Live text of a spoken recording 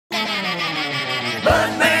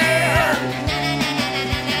Buttman!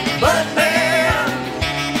 Buttman!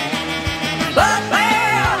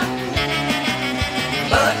 Buttman!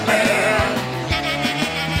 Buttman!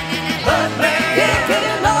 Buttman!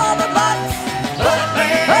 Kicking all the butts!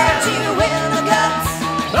 Buttman! Hurt you in the guts!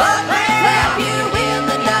 Buttman! Slap you in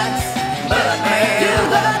the nuts! Buttman! Do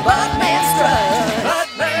the Buttman strut!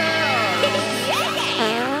 Buttman!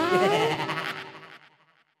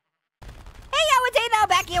 Hey, yo, it's Adel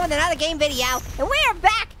back here with another game video, and we're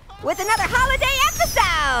back with another holiday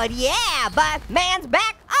episode. Yeah, Buttman's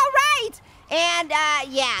back. All right. And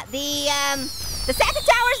yeah, the Santa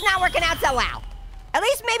Tower's not working out so well. At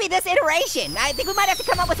least maybe this iteration. I think we might have to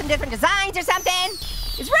come up with some different designs or something.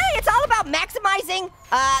 It's all about maximizing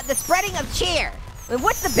the spreading of cheer. I mean,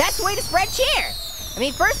 what's the best way to spread cheer? I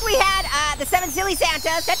mean, first we had the 7 silly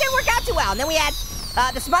Santas. That didn't work out too well. And then we had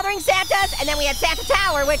the smothering Santas, and then we had Santa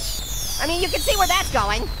Tower, which, I mean, you can see where that's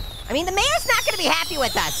going. I mean, the mayor's not gonna be happy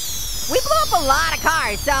with us. We blew up a lot of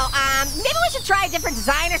cars, so maybe we should try a different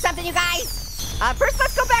design or something, you guys. First,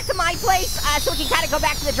 let's go back to my place so we can kind of go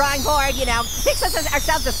back to the drawing board, you know, fix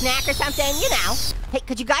ourselves a snack or something, you know. Hey,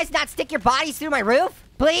 could you guys not stick your bodies through my roof,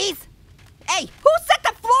 please? Hey, who set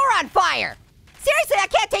the floor on fire? Seriously, I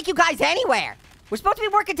can't take you guys anywhere. We're supposed to be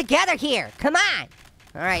working together here. Come on.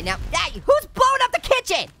 All right, now, hey, who's blowing up the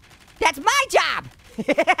kitchen? That's my job.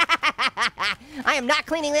 I am not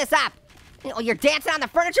cleaning this up. Oh, you're dancing on the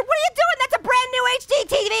furniture? What are you doing? That's a brand new HD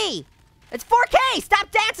TV. It's 4K. Stop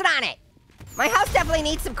dancing on it. My house definitely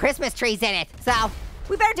needs some Christmas trees in it, so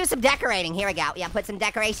we better do some decorating. Here we go. Yeah, put some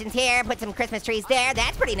decorations here, put some Christmas trees there.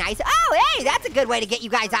 That's pretty nice. Oh, hey, that's a good way to get you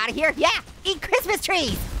guys out of here. Yeah, eat Christmas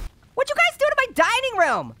trees. What'd you guys do to my dining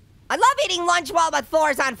room? I love eating lunch while my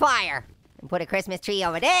floor's on fire. And put a Christmas tree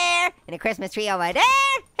over there, and a Christmas tree over there.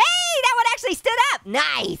 Hey, that one actually stood up.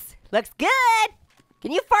 Nice. Looks good.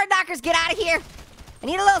 Can you fart knockers get out of here? I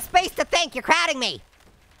need a little space to think. You're crowding me.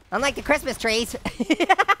 Unlike the Christmas trees.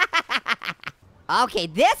 Okay,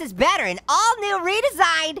 this is better. An all-new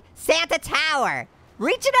redesigned Santa Tower.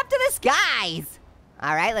 Reaching up to the skies.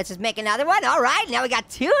 All right, let's just make another one. All right, now we got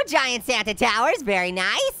 2 giant Santa Towers. Very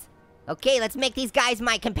nice. Okay, let's make these guys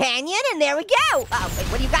my companion, and there we go. Oh, wait,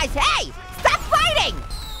 what do you guys, hey, stop fighting.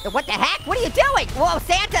 What the heck? What are you doing? Whoa,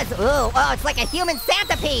 Santa's, oh, it's like a human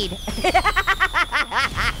Santapede.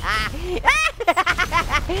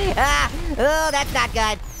 Oh, that's not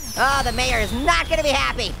good. Oh, the mayor is not gonna be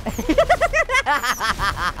happy.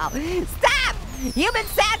 Stop! Human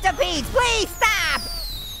Santapedes, please stop!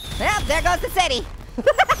 Well, there goes the city.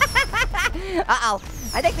 Uh-oh,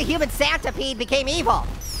 I think the human Santapede became evil.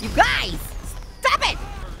 You guys, stop it!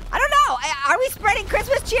 I don't know, are we spreading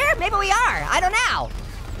Christmas cheer? Maybe we are, I don't know.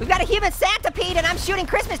 We've got a human Santapede and I'm shooting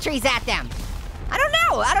Christmas trees at them. I don't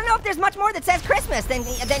know if there's much more that says Christmas than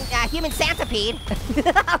human Santapede.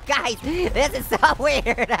 Oh, guys, this is so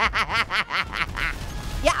weird.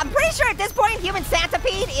 Yeah, I'm pretty sure at this point, human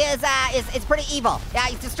Santapede is pretty evil. Yeah,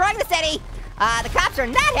 he's destroying the city. The cops are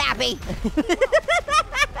not happy.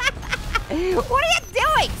 What are you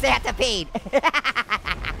doing, Santapede?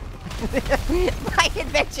 My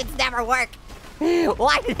inventions never work.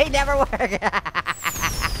 Why do they never work?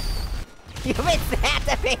 Human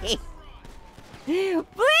Santapede.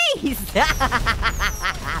 Please!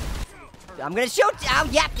 I'm gonna shoot. Oh,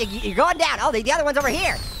 yep, you're going down. Oh, the other one's over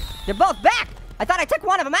here. They're both back. I thought I took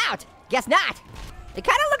one of them out. Guess not. It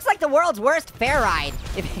kind of looks like the world's worst fair ride.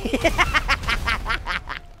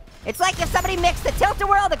 It's like if somebody mixed the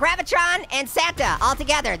Tilt-A-Whirl, the Gravitron, and Santa all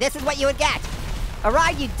together. This is what you would get. A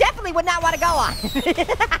ride you definitely would not want to go on.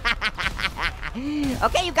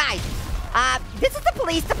 Okay, you guys. This is the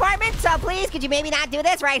police department, so please, could you maybe not do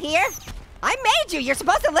this right here? I made you. You're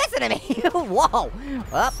supposed to listen to me. Whoa.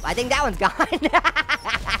 Oh, I think that one's gone.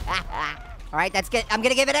 All right, that's good. I'm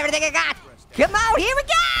gonna give it everything I got. Come on, here we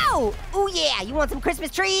go. Oh yeah, you want some Christmas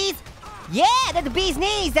trees? Yeah, that's the bee's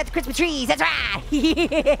knees. That's the Christmas trees. That's right.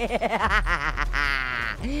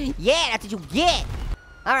 Yeah, that's what you get.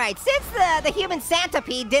 All right, since the human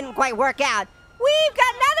Santapede didn't quite work out, we've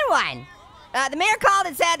got another one. The mayor called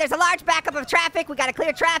and said there's a large backup of traffic. We gotta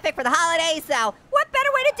clear traffic for the holidays, so what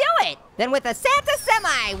better way to do it than with a Santa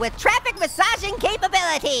semi with traffic massaging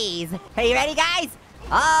capabilities? Are you ready, guys?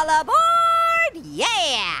 All aboard,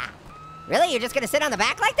 yeah! Really, you're just gonna sit on the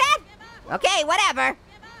back like that? Okay, whatever.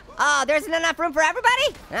 Oh, there isn't enough room for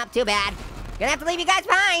everybody? Oh, too bad. Gonna have to leave you guys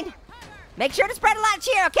behind. Make sure to spread a lot of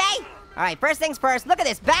cheer, okay? All right, first things first, look at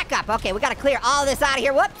this backup. Okay, we gotta clear all this out of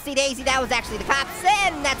here. Whoopsie daisy, that was actually the cops,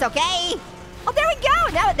 and that's okay. Oh, there we go.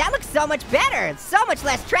 Now that looks so much better. So much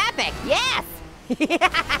less traffic. Yes.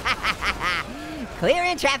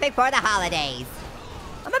 Clearing traffic for the holidays.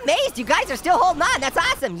 I'm amazed you guys are still holding on. That's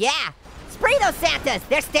awesome. Yeah. Spray those Santas.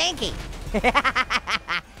 They're stinky.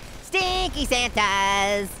 Stinky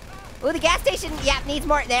Santas. Ooh, the gas station, yeah, needs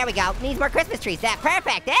more. There we go. Needs more Christmas trees. That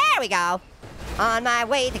perfect. There we go. On my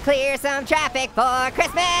way to clear some traffic for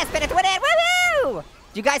Christmas. Spin it to win it. Woohoo!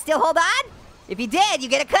 Did you guys still hold on? If you did, you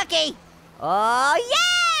get a cookie. Oh,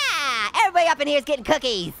 yeah! Everybody up in here is getting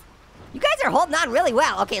cookies. You guys are holding on really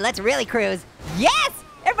well. Okay, let's really cruise. Yes!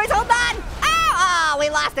 Everybody's holding on. Oh, we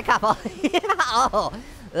lost a couple. Oh,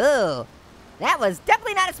 ooh. That was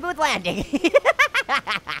definitely not a smooth landing.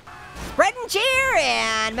 Spreading cheer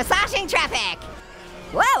and massaging traffic.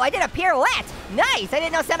 Whoa, I did a pirouette. Nice, I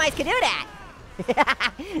didn't know semis could do that.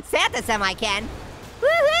 Santa semi can.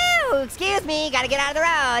 Woohoo! Excuse me, gotta get out of the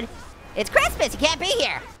road. It's Christmas, you can't be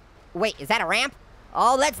here. Wait, is that a ramp?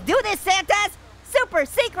 Oh, let's do this, Santas! Super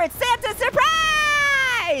secret Santa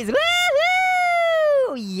surprise!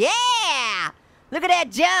 Woohoo! Yeah! Look at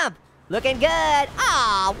that jump. Looking good.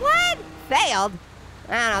 Aw, what? Failed?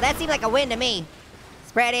 I don't know, that seemed like a win to me.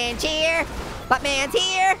 Spreading cheer. Buttman's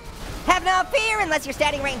here. Have no fear unless you're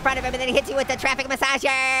standing right in front of him and then he hits you with the traffic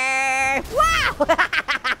massager. Wow!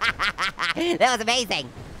 That was amazing.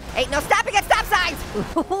 Ain't no stopping at stop signs.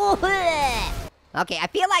 Okay, I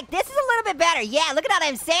feel like this is a little bit better. Yeah, look at all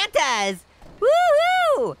them Santas.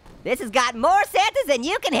 Woohoo! This has got more Santas than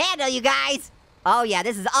you can handle, you guys. Oh yeah,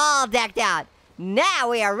 this is all decked out. Now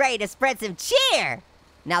we are ready to spread some cheer.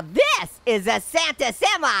 Now this is a Santa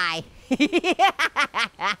semi.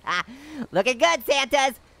 Looking good,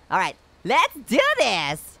 Santas. All right, let's do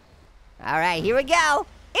this. All right, here we go.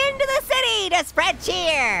 Into the city to spread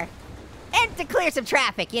cheer. And to clear some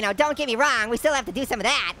traffic. You know, don't get me wrong, we still have to do some of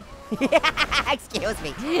that. Excuse me.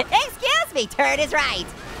 Excuse me, turn is right.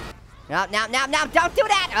 No, no, no, no, don't do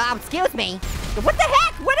that. Oh, excuse me. What the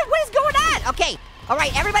heck? What is going on? Okay, all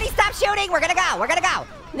right, everybody stop shooting. We're gonna go, we're gonna go.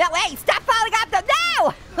 No, wait, stop falling off the,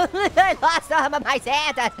 no! I lost some of my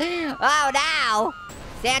Santas. Oh, no.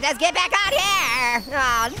 Santas, get back out here.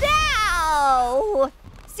 Oh, no.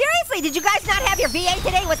 Seriously, did you guys not have your V8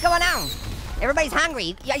 today? What's going on? Everybody's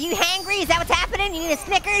hungry. Are you hangry? Is that what's happening? You need a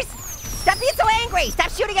Snickers? Stop being so angry.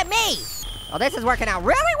 Stop shooting at me. Oh, this is working out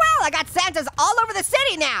really well. I got Santas all over the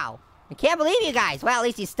city now. I can't believe you guys. Well, at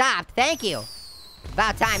least you stopped. Thank you.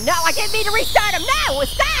 About time. No, I didn't mean to restart him. No,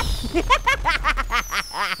 stop.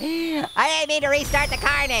 I didn't mean to restart the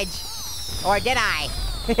carnage. Or did I?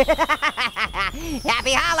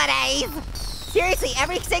 Happy holidays. Seriously,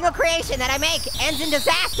 every single creation that I make ends in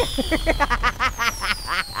disaster.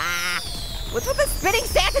 What's with the spinning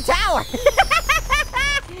Santa tower?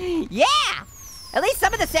 Yeah! At least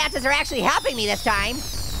some of the Santas are actually helping me this time.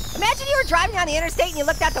 Imagine you were driving on the interstate and you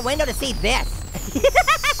looked out the window to see this.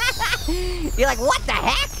 You're like, what the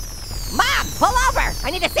heck? Mom, pull over!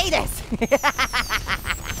 I need to see this.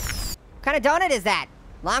 What kind of donut is that?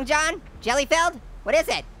 Long John? Jelly filled? What is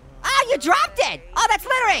it? Oh, you dropped it! Oh, that's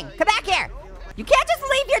littering! Come back here! You can't just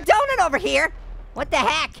leave your donut over here! What the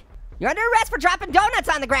heck? You're under arrest for dropping donuts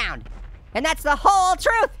on the ground! And that's the whole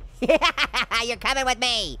truth! You're coming with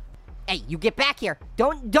me! Hey, you get back here!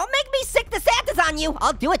 Don't make me sick the Santas on you!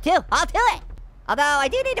 I'll do it too! I'll do it! Although, I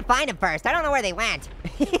do need to find them first. I don't know where they went.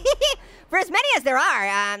 For as many as there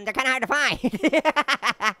are, they're kind of hard to find.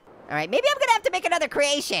 All right, maybe I'm gonna have to make another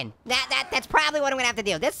creation. That's probably what I'm gonna have to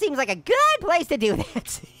do. This seems like a good place to do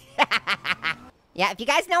that. Yeah, if you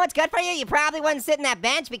guys know what's good for you, you probably wouldn't sit in that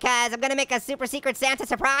bench because I'm gonna make a super secret Santa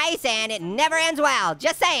surprise and it never ends well.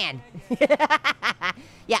 Just saying.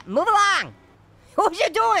 Yeah, move along. What you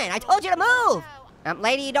doing? I told you to move.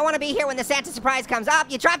 Lady, you don't want to be here when the Santa surprise comes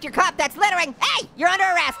up. You dropped your cup. That's littering. Hey, you're under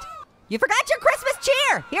arrest. You forgot your Christmas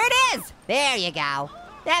cheer. Here it is. There you go.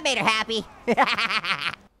 That made her happy.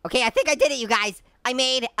 Okay, I think I did it, you guys. I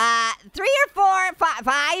made 3 or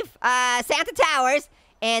 5 Santa towers,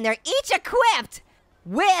 and they're each equipped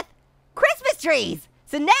with Christmas trees.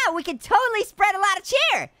 So now we can totally spread a lot of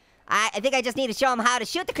cheer. I think I just need to show them how to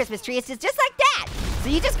shoot the Christmas tree. It's just like that. So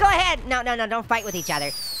you just go ahead. No, don't fight with each other.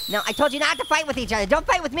 No, I told you not to fight with each other. Don't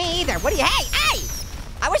fight with me either. What are you, hey!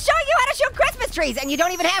 I was showing you how to shoot Christmas trees, and you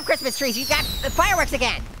don't even have Christmas trees. You got the fireworks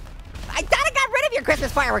again. I thought I got rid of your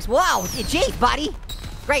Christmas fireworks. Whoa, geez, buddy.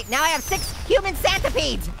 Great, now I have 6 human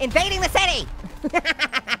Santapedes invading the city.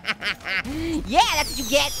 Yeah, that's what you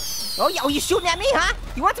get. Oh, you shooting at me, huh?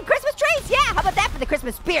 You want some Christmas trees? Yeah, how about that for the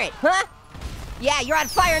Christmas spirit, huh? Yeah, you're on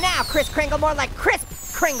fire now, Kris Kringle, more like Crisp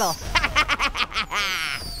Kringle.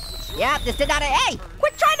 Yep, this did not, hey,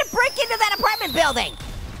 quit trying to break into that apartment building.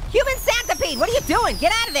 Human Santapede, what are you doing?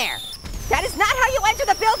 Get out of there. That is not how you enter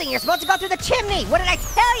the building. You're supposed to go through the chimney. What did I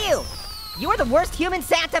tell you? You are the worst human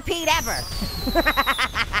Santapede ever.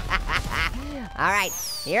 All right,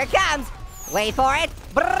 here it comes. Wait for it.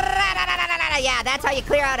 Yeah, that's how you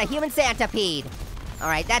clear out a human centipede. All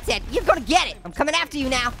right, that's it. You're gonna get it. I'm coming after you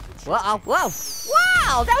now. Whoa, whoa.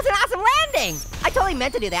 Wow, that was an awesome landing. I totally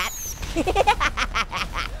meant to do that.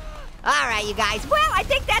 All right, you guys. Well, I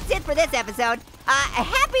think that's it for this episode.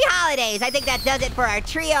 Happy holidays. I think that does it for our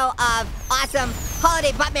trio of awesome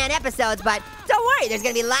holiday Buttman episodes, but don't worry, there's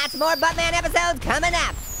gonna be lots more Buttman episodes coming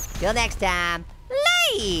up. Till next time,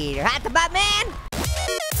 later, hot the Buttman.